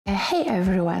Hey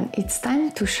everyone, it's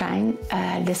time to shine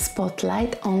the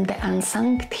spotlight on the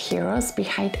unsung heroes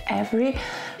behind every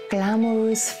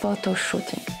glamorous photo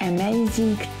shooting,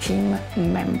 amazing team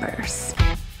members.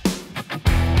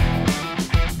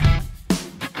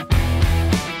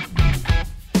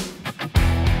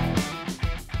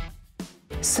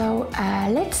 So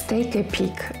let's take a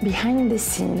peek behind the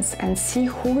scenes and see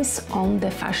who is on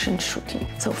the fashion shooting.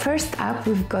 So first up,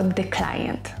 we've got the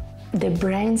client, the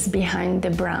brains behind the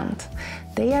brand.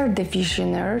 They are the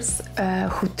visionaries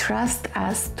who trust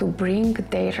us to bring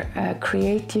their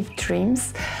creative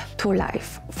dreams to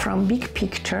life, from big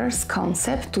pictures,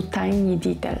 concept to tiny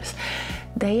details.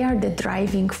 They are the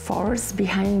driving force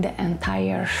behind the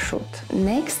entire shoot.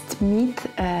 Next, meet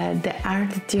the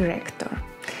art director,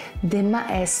 the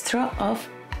maestro of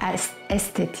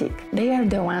aesthetic. They are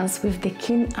the ones with the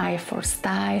keen eye for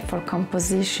style, for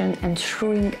composition,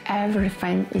 ensuring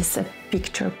everything is a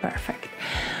picture perfect.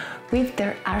 With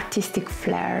their artistic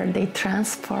flair, they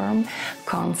transform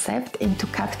concept into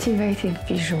captivating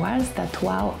visuals that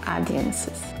wow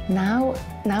audiences. Now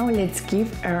let's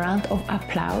give a round of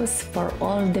applause for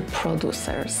all the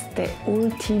producers, the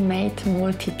ultimate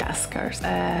multitaskers.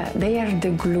 They are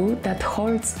the glue that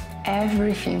holds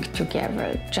everything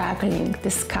together, juggling the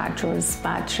schedules,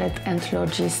 budget and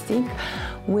logistics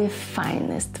with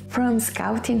finest. From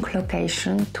scouting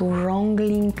location to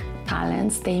wrangling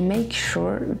talents, they make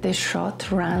sure the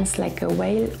shot runs like a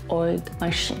well-oiled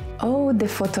machine. Oh, the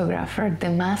photographer, the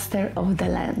master of the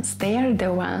lens. They are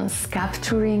the ones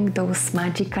capturing those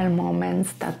magical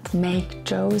moments that make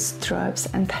jaws drop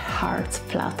and hearts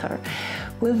flutter.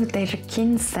 With their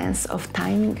keen sense of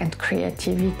timing and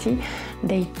creativity,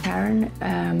 they turn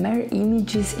mere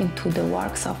images into the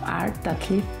works of art that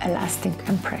leave lasting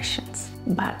impressions.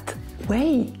 But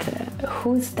wait,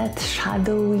 who's that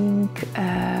shadowing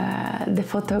the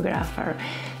photographer?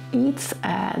 It's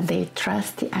their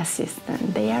trusty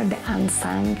assistant. They are the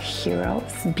unsung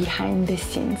heroes behind the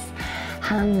scenes,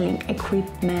 handling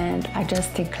equipment,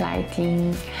 adjusting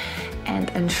lighting,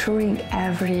 and ensuring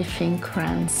everything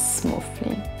runs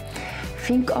smoothly.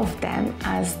 Think of them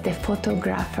as the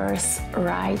photographer's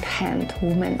right hand,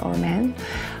 woman or man,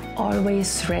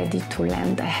 always ready to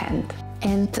lend a hand.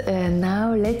 And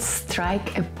now let's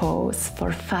strike a pose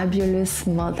for fabulous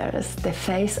models, the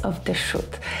face of the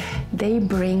shoot. They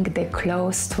bring the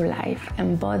clothes to life,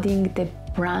 embodying the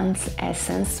brand's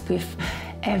essence with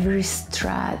every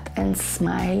strut and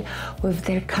smile. With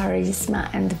their charisma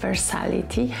and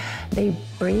versatility, they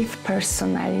breathe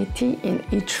personality in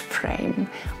each frame,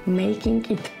 making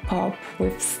it pop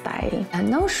with style. And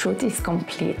no shoot is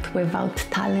complete without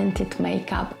talented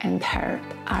makeup and hair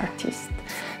artists.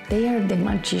 They are the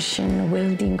magician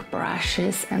wielding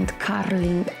brushes and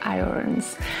curling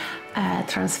irons,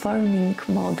 transforming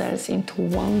models into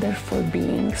wonderful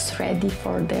beings ready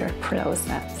for their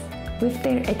close-ups. With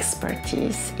their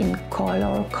expertise in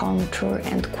color, contour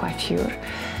and coiffure,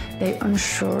 they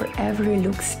ensure every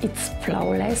look is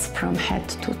flawless from head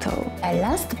to toe.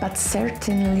 Last but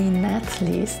certainly not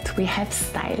least, we have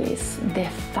stylists, the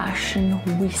fashion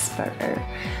whisperer.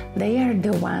 They are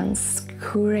the ones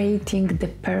curating the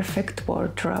perfect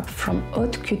wardrobe from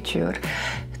haute couture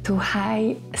to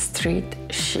high street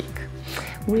chic.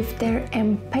 With their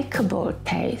impeccable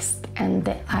taste and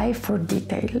the eye for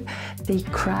detail, they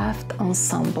craft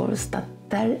ensembles that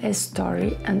tell a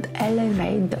story and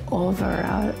elevate the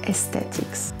overall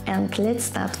aesthetics. And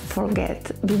let's not forget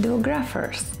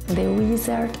videographers, the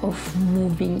wizard of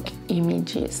moving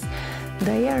images.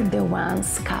 They are the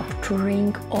ones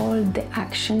capturing all the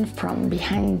action from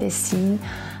behind the scene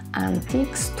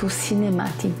antics to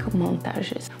cinematic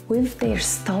montages. With their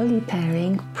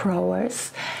storytelling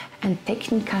prowess and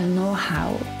technical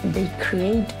know-how, they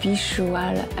create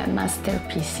visual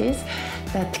masterpieces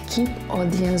that keep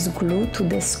audience glued to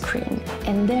the screen.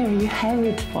 And there you have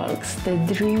it, folks, the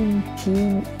dream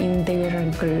team in their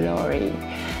glory.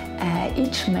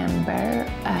 Each member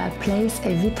plays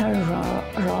a vital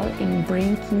role in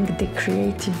bringing the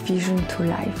creative vision to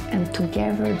life, and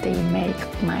together they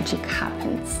make magic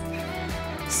happen.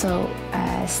 So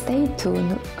stay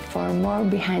tuned for more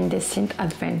behind-the-scenes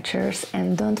adventures,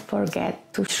 and don't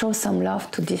forget to show some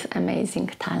love to these amazing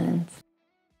talents.